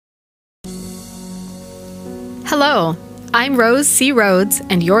Hello, I'm Rose C. Rhodes,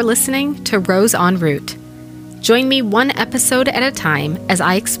 and you're listening to Rose en Route. Join me one episode at a time as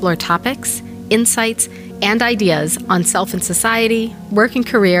I explore topics, insights, and ideas on self and society, work and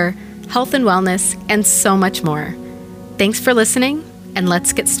career, health and wellness, and so much more. Thanks for listening, and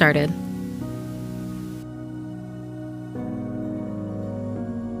let's get started.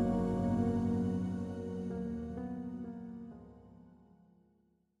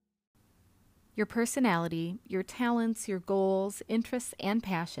 Your personality, your talents, your goals, interests, and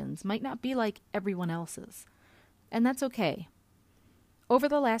passions might not be like everyone else's, and that's okay. Over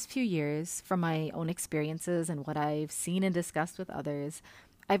the last few years, from my own experiences and what I've seen and discussed with others,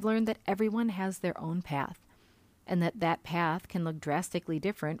 I've learned that everyone has their own path, and that path can look drastically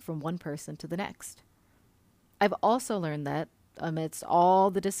different from one person to the next. I've also learned that amidst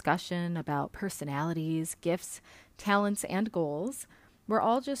all the discussion about personalities, gifts, talents, and goals, we're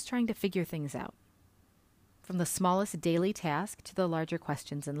all just trying to figure things out. From the smallest daily task to the larger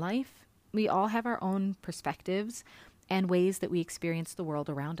questions in life, we all have our own perspectives and ways that we experience the world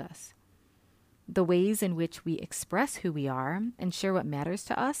around us. The ways in which we express who we are and share what matters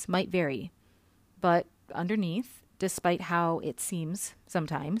to us might vary. But underneath, despite how it seems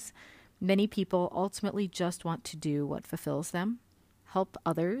sometimes, many people ultimately just want to do what fulfills them, help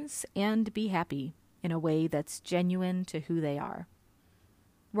others, and be happy in a way that's genuine to who they are.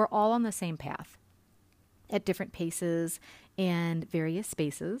 We're all on the same path, at different paces and various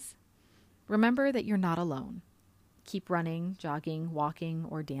spaces. Remember that you're not alone. Keep running, jogging, walking,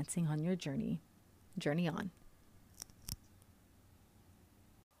 or dancing on your journey. Journey on.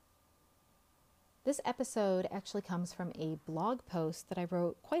 This episode actually comes from a blog post that I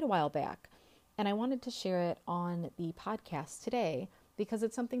wrote quite a while back, and I wanted to share it on the podcast today because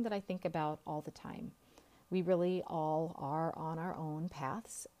it's something that I think about all the time. We really all are on our own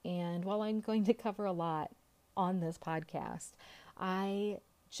paths, and while I'm going to cover a lot on this podcast, I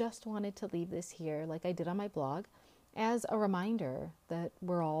just wanted to leave this here, like I did on my blog, as a reminder that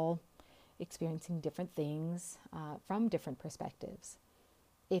we're all experiencing different things from different perspectives.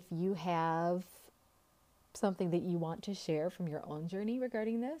 If you have something that you want to share from your own journey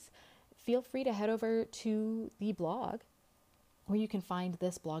regarding this, feel free to head over to the blog, where you can find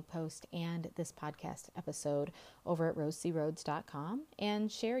this blog post and this podcast episode over at rosecrhodes.com and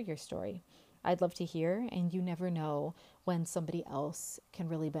share your story. I'd love to hear, and you never know when somebody else can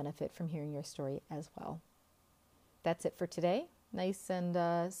really benefit from hearing your story as well. That's it for today. Nice and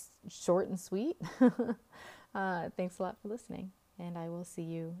short and sweet. Thanks a lot for listening, and I will see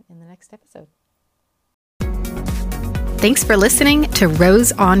you in the next episode. Thanks for listening to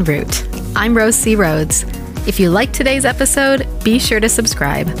Rose en Route. I'm Rose C. Rhodes. If you liked today's episode, be sure to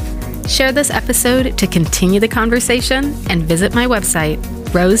subscribe. Share this episode to continue the conversation, and visit my website,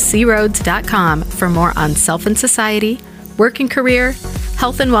 rosecrhodes.com, for more on self and society, work and career,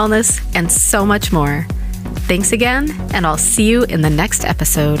 health and wellness, and so much more. Thanks again, and I'll see you in the next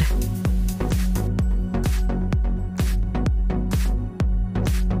episode.